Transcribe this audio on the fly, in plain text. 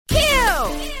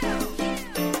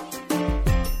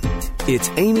It's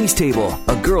Amy's Table,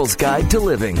 a girl's guide to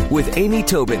living with Amy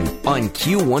Tobin on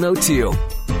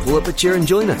Q102. Pull up a chair and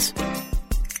join us.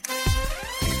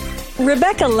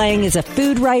 Rebecca Lang is a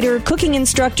food writer, cooking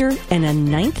instructor, and a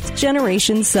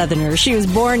ninth-generation Southerner. She was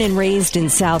born and raised in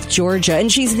South Georgia, and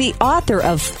she's the author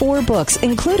of 4 books,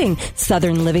 including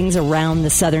Southern Livings Around the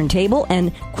Southern Table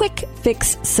and Quick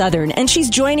Fix Southern. And she's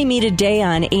joining me today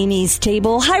on Amy's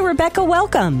Table. Hi, Rebecca.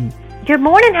 Welcome. Good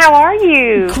morning. How are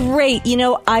you? Great. You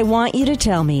know, I want you to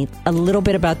tell me a little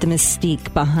bit about the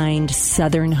mystique behind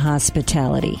Southern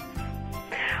hospitality.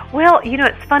 Well, you know,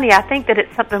 it's funny. I think that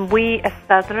it's something we as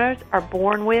Southerners are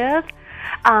born with.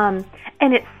 And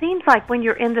it seems like when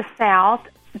you're in the South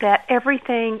that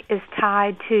everything is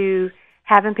tied to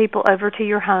having people over to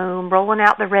your home, rolling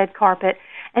out the red carpet,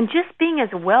 and just being as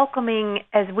welcoming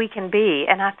as we can be.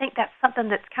 And I think that's something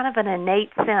that's kind of an innate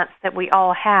sense that we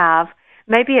all have,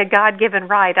 maybe a God-given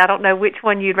right. I don't know which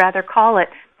one you'd rather call it.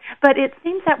 But it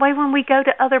seems that way when we go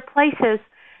to other places,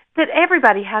 that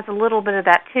everybody has a little bit of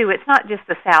that, too. It's not just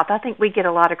the South. I think we get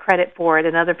a lot of credit for it,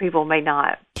 and other people may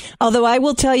not. Although I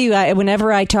will tell you,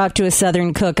 whenever I talk to a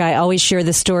Southern cook, I always share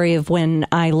the story of when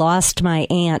I lost my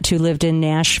aunt who lived in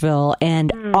Nashville,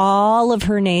 and all of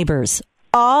her neighbors,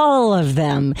 all of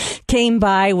them came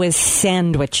by with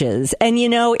sandwiches. And, you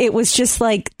know, it was just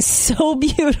like so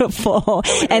beautiful.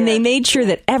 And they made sure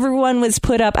that everyone was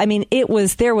put up. I mean,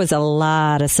 there was a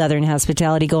lot of Southern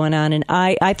hospitality going on. And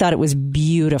I thought it was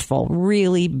beautiful,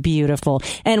 really beautiful.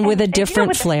 And with a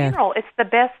different flair. It's the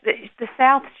best. The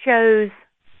South shows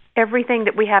everything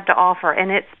that we have to offer.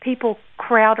 And it's people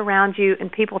crowd around you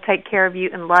and people take care of you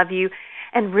and love you.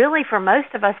 And really, for most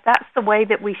of us, that's the way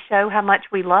that we show how much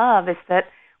we love, is that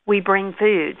we bring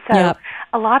food. So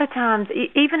a lot of times,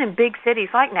 even in big cities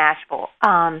like Nashville,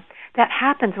 that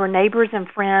happens where neighbors and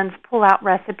friends pull out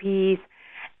recipes.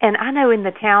 And I know in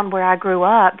the town where I grew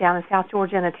up, down in South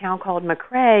Georgia, in a town called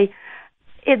McRae,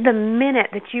 the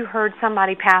minute that you heard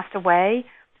somebody passed away,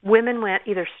 women went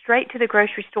either straight to the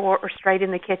grocery store or straight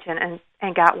in the kitchen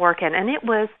and got working. And it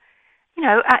was, you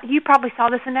know, you probably saw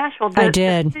this in Nashville. I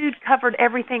did. The food covered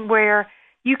everything where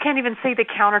you can't even see the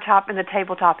countertop and the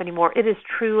tabletop anymore. It is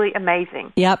truly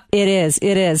amazing. Yep, it is.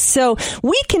 It is. So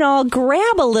we can all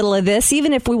grab a little of this,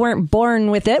 even if we weren't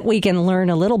born with it. We can learn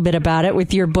a little bit about it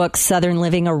with your book, Southern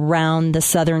Living Around the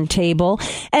Southern Table.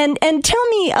 And tell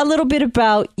me a little bit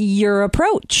about your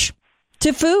approach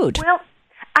to food. Well,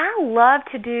 I love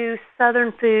to do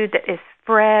Southern food that is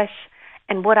fresh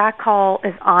and what I call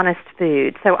is honest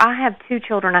food. So I have 2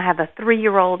 children. I have a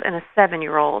 3-year-old and a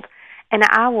 7-year-old. And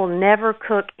I will never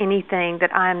cook anything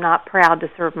that I am not proud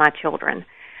to serve my children.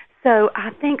 So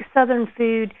I think Southern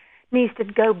food needs to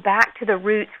go back to the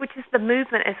roots, which is the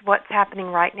movement is what's happening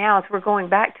right now, is we're going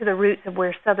back to the roots of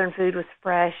where Southern food was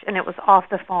fresh and it was off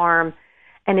the farm.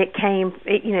 And if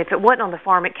it wasn't on the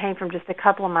farm, it came from just a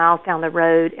couple of miles down the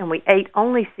road, and we ate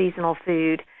only seasonal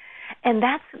food. And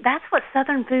that's what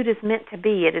Southern food is meant to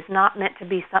be. It is not meant to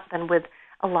be something with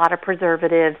a lot of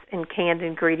preservatives and canned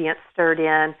ingredients stirred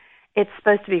in. It's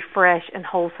supposed to be fresh and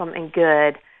wholesome and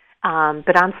good.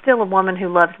 But I'm still a woman who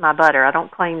loves my butter. I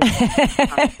don't claim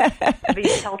to be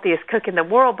the healthiest cook in the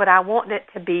world, but I want it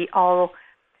to be all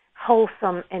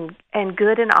wholesome and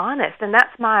good and honest. And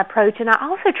that's my approach. And I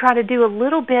also try to do a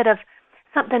little bit of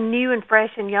something new and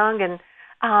fresh and young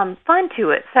and fun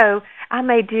to it. So I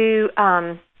may do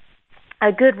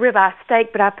a good ribeye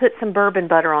steak, but I put some bourbon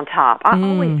butter on top. I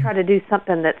always try to do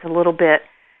something that's a little bit,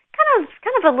 kind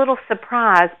of a little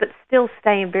surprise, but still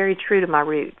staying very true to my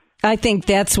roots. I think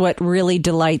that's what really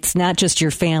delights not just your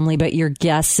family, but your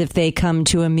guests if they come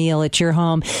to a meal at your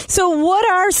home. So what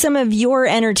are some of your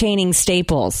entertaining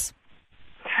staples?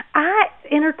 I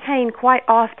entertain quite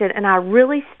often, and I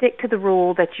really stick to the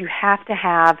rule that you have to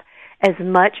have as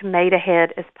much made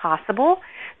ahead as possible.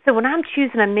 So when I'm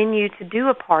choosing a menu to do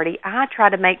a party, I try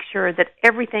to make sure that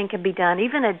everything can be done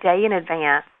even a day in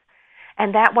advance,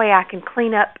 and that way I can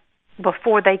clean up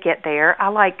before they get there. I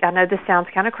know this sounds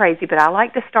kind of crazy, but I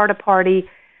like to start a party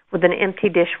with an empty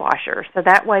dishwasher. So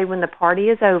that way when the party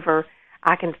is over,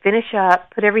 I can finish up,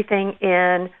 put everything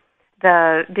in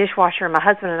the dishwasher, and my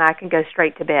husband and I can go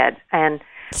straight to bed. And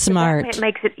smart. It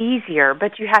makes it easier,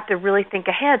 but you have to really think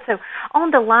ahead. So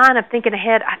on the line of thinking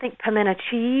ahead, I think pimento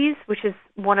cheese, which is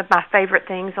one of my favorite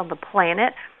things on the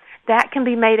planet, that can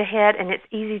be made ahead, and it's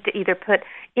easy to either put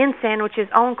in sandwiches,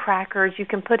 on crackers. You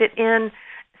can put it in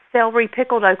celery,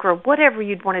 pickled okra, whatever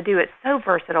you'd want to do. It's so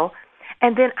versatile.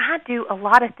 And then I do a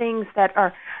lot of things that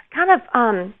are kind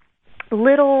of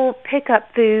little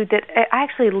pickup food that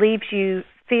actually leaves you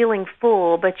feeling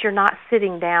full, but you're not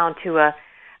sitting down to a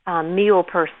meal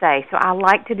per se. So I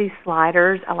like to do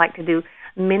sliders. I like to do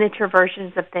miniature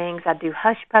versions of things. I do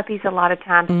hush puppies a lot of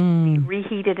times, be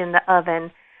reheated in the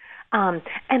oven. And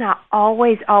I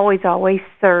always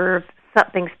serve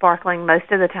something sparkling.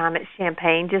 Most of the time it's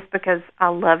champagne, just because I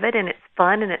love it and it's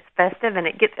fun and it's festive and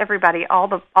it gets everybody all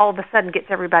of a sudden gets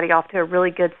everybody off to a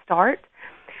really good start.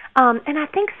 And I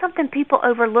think something people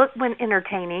overlook when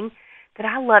entertaining that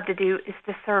I love to do is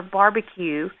to serve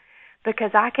barbecue,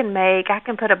 because I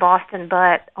can put a Boston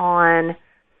butt on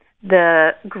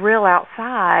the grill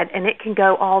outside and it can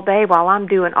go all day while I'm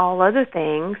doing all other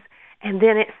things, and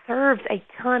then it serves a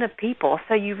ton of people.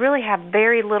 So you really have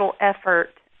very little effort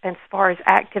as far as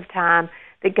active time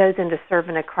that goes into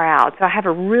serving a crowd. So I have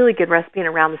a really good recipe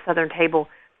around the Southern table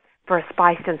for a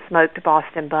spiced and smoked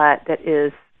Boston butt that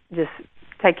is just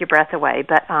take your breath away.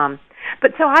 But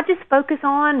so I just focus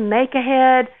on make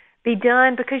ahead, be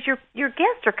done, because your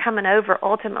guests are coming over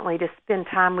ultimately to spend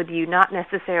time with you, not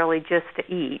necessarily just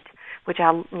to eat, which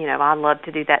I love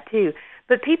to do that too.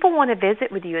 But people want to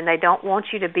visit with you, and they don't want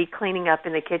you to be cleaning up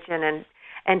in the kitchen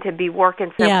and to be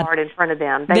working so hard in front of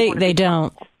them. They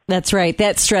don't. That's right.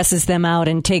 That stresses them out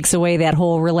and takes away that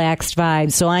whole relaxed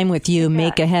vibe. So I'm with you.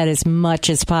 Make ahead as much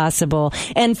as possible.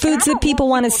 And foods that people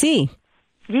want to see.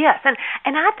 Yes. And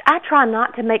I try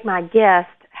not to make my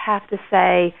guests have to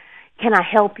say, can I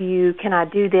help you? Can I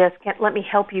do this? Let me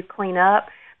help you clean up?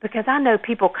 Because I know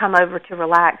people come over to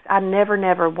relax. I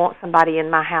never want somebody in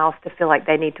my house to feel like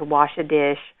they need to wash a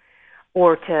dish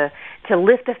or to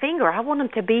lift a finger. I want them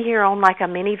to be here on like a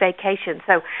mini vacation.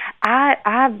 So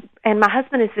I and my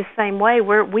husband is the same way,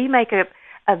 where we make a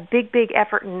big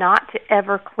effort not to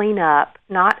ever clean up,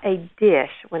 not a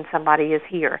dish when somebody is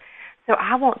here. So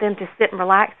I want them to sit and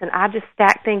relax, and I just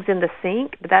stack things in the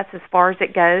sink, but that's as far as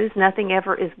it goes. Nothing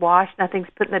ever is washed. Nothing's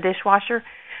put in the dishwasher.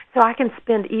 So I can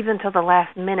spend even till the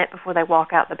last minute before they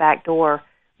walk out the back door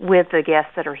with the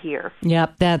guests that are here.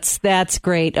 Yep, that's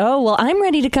great. Oh, well, I'm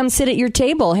ready to come sit at your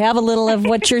table, have a little of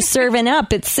what you're serving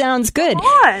up. It sounds good. Come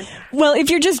on. Well,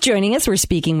 if you're just joining us, we're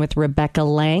speaking with Rebecca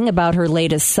Lang about her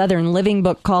latest Southern living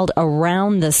book called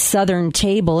Around the Southern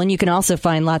Table. And you can also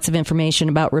find lots of information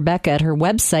about Rebecca at her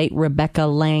website,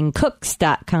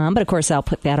 RebeccaLangCooks.com. But of course, I'll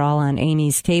put that all on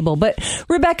Amy's table. But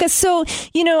Rebecca, so,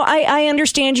 I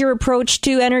understand your approach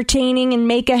to entertaining and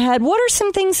make ahead. What are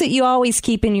some things that you always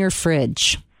keep in your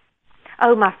fridge?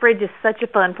 Oh, my fridge is such a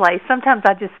fun place. Sometimes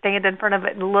I just stand in front of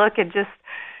it and look and just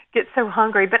get so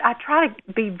hungry. But I try to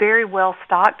be very well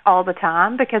stocked all the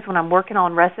time, because when I'm working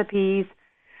on recipes,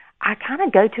 I kind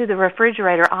of go to the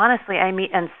refrigerator, honestly,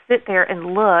 Amy, and sit there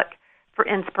and look for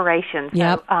inspiration.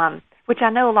 Yep. So, which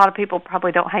I know a lot of people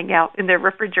probably don't hang out in their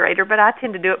refrigerator, but I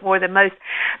tend to do it more than most.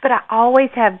 But I always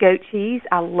have goat cheese.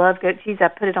 I love goat cheese. I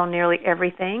put it on nearly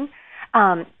everything.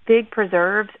 Big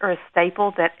preserves are a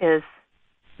staple that is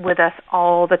with us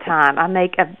all the time. I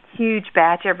make a huge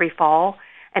batch every fall,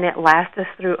 and it lasts us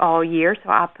through all year. So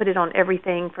I put it on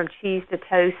everything from cheese to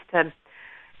toast to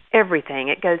everything.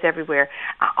 It goes everywhere.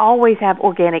 I always have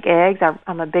organic eggs.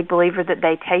 I'm a big believer that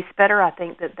they taste better. I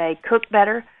think that they cook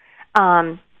better.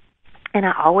 And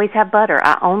I always have butter.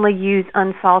 I only use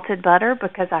unsalted butter,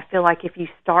 because I feel like if you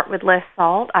start with less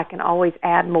salt, I can always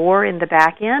add more in the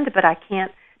back end, but I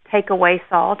can't take away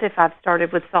salt if I've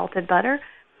started with salted butter.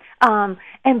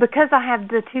 And because I have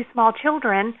the two small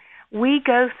children, we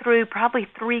go through probably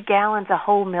 3 gallons of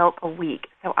whole milk a week.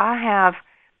 So I have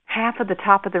half of the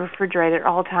top of the refrigerator at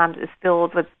all times is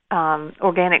filled with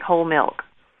organic whole milk.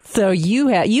 So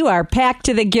you are packed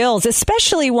to the gills,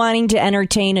 especially wanting to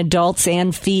entertain adults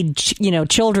and feed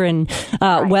children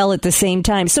well at the same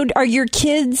time. So are your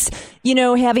kids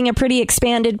having a pretty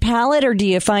expanded palate, or do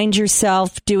you find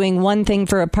yourself doing one thing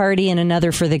for a party and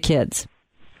another for the kids?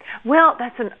 Well,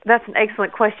 that's an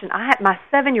excellent question. I had my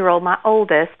 7-year-old, my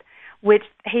oldest, which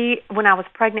when I was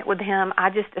pregnant with him, I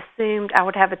just assumed I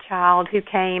would have a child who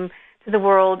came to the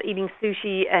world eating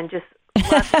sushi and just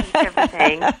loved to eat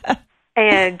everything.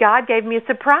 And God gave me a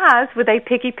surprise with a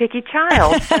picky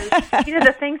child. So,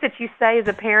 the things that you say as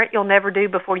a parent you'll never do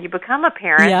before you become a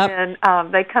parent, yep. And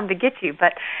they come to get you.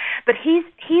 But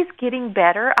he's getting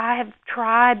better. I have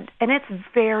tried, and it's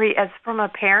as from a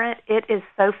parent, it is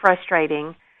so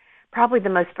frustrating. Probably the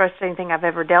most frustrating thing I've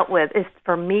ever dealt with is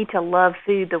for me to love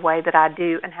food the way that I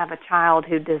do and have a child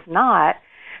who does not.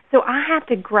 So I have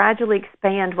to gradually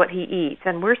expand what he eats,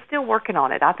 and we're still working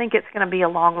on it. I think it's going to be a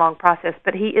long process,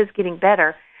 but he is getting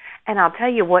better. And I'll tell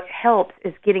you what helps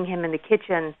is getting him in the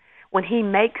kitchen when he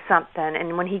makes something,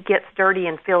 and when he gets dirty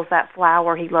and feels that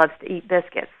flour, he loves to eat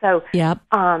biscuits. So yep.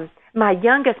 My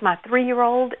youngest, my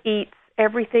 3-year-old, eats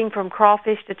everything from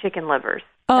crawfish to chicken livers.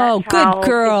 Oh, good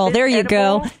girl. There you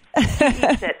go. He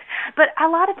eats it. But a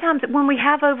lot of times when we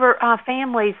have over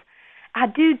families, I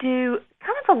do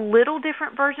kind of a little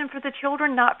different version for the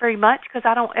children, not very much, because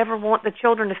I don't ever want the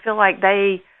children to feel like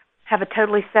they have a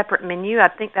totally separate menu. I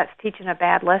think that's teaching a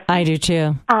bad lesson. I do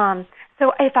too.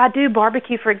 So if I do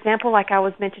barbecue, for example, like I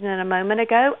was mentioning a moment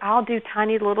ago, I'll do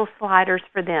tiny little sliders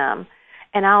for them.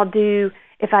 And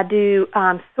if I do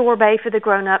sorbet for the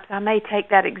grown-ups, I may take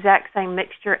that exact same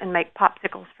mixture and make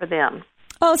popsicles for them.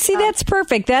 Oh, see, that's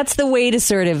perfect. That's the way to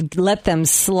sort of let them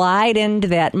slide into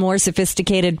that more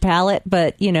sophisticated palate,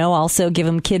 but, also give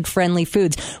them kid-friendly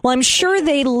foods. Well, I'm sure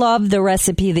they love the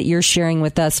recipe that you're sharing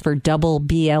with us for double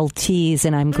BLTs,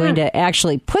 and I'm going to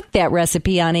actually put that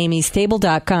recipe on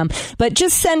amystable.com. But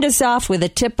just send us off with a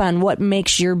tip on what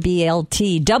makes your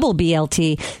BLT, double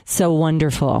BLT, so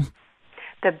wonderful.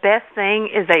 The best thing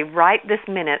is a ripe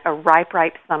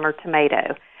summer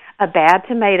tomato. A bad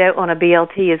tomato on a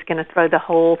BLT is going to throw the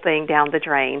whole thing down the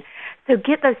drain. So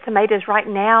get those tomatoes right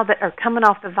now that are coming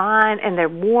off the vine and they're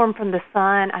warm from the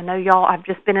sun. I know y'all, I've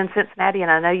just been in Cincinnati and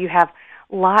I know you have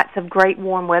lots of great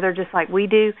warm weather just like we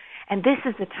do. And this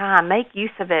is the time. Make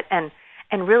use of it and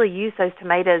really use those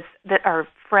tomatoes that are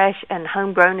fresh and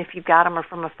homegrown if you've got them or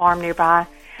from a farm nearby.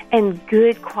 And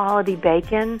good quality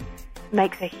bacon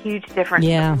makes a huge difference.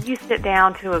 Yeah. When you sit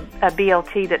down to a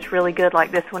BLT that's really good like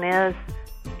this one is,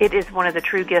 it is one of the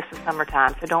true gifts of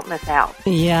summertime, so don't miss out.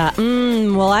 Yeah.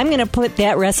 Well, I'm going to put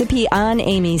that recipe on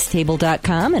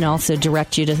amystable.com and also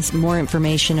direct you to some more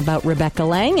information about Rebecca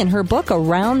Lang and her book,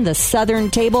 Around the Southern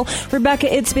Table.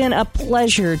 Rebecca, it's been a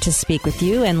pleasure to speak with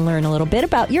you and learn a little bit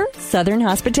about your Southern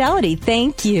hospitality.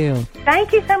 Thank you.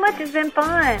 Thank you so much. It's been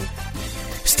fun.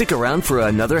 Stick around for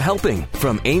another helping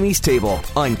from Amy's Table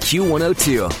on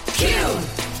Q102.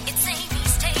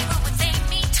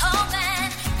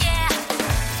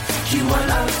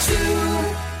 Q102.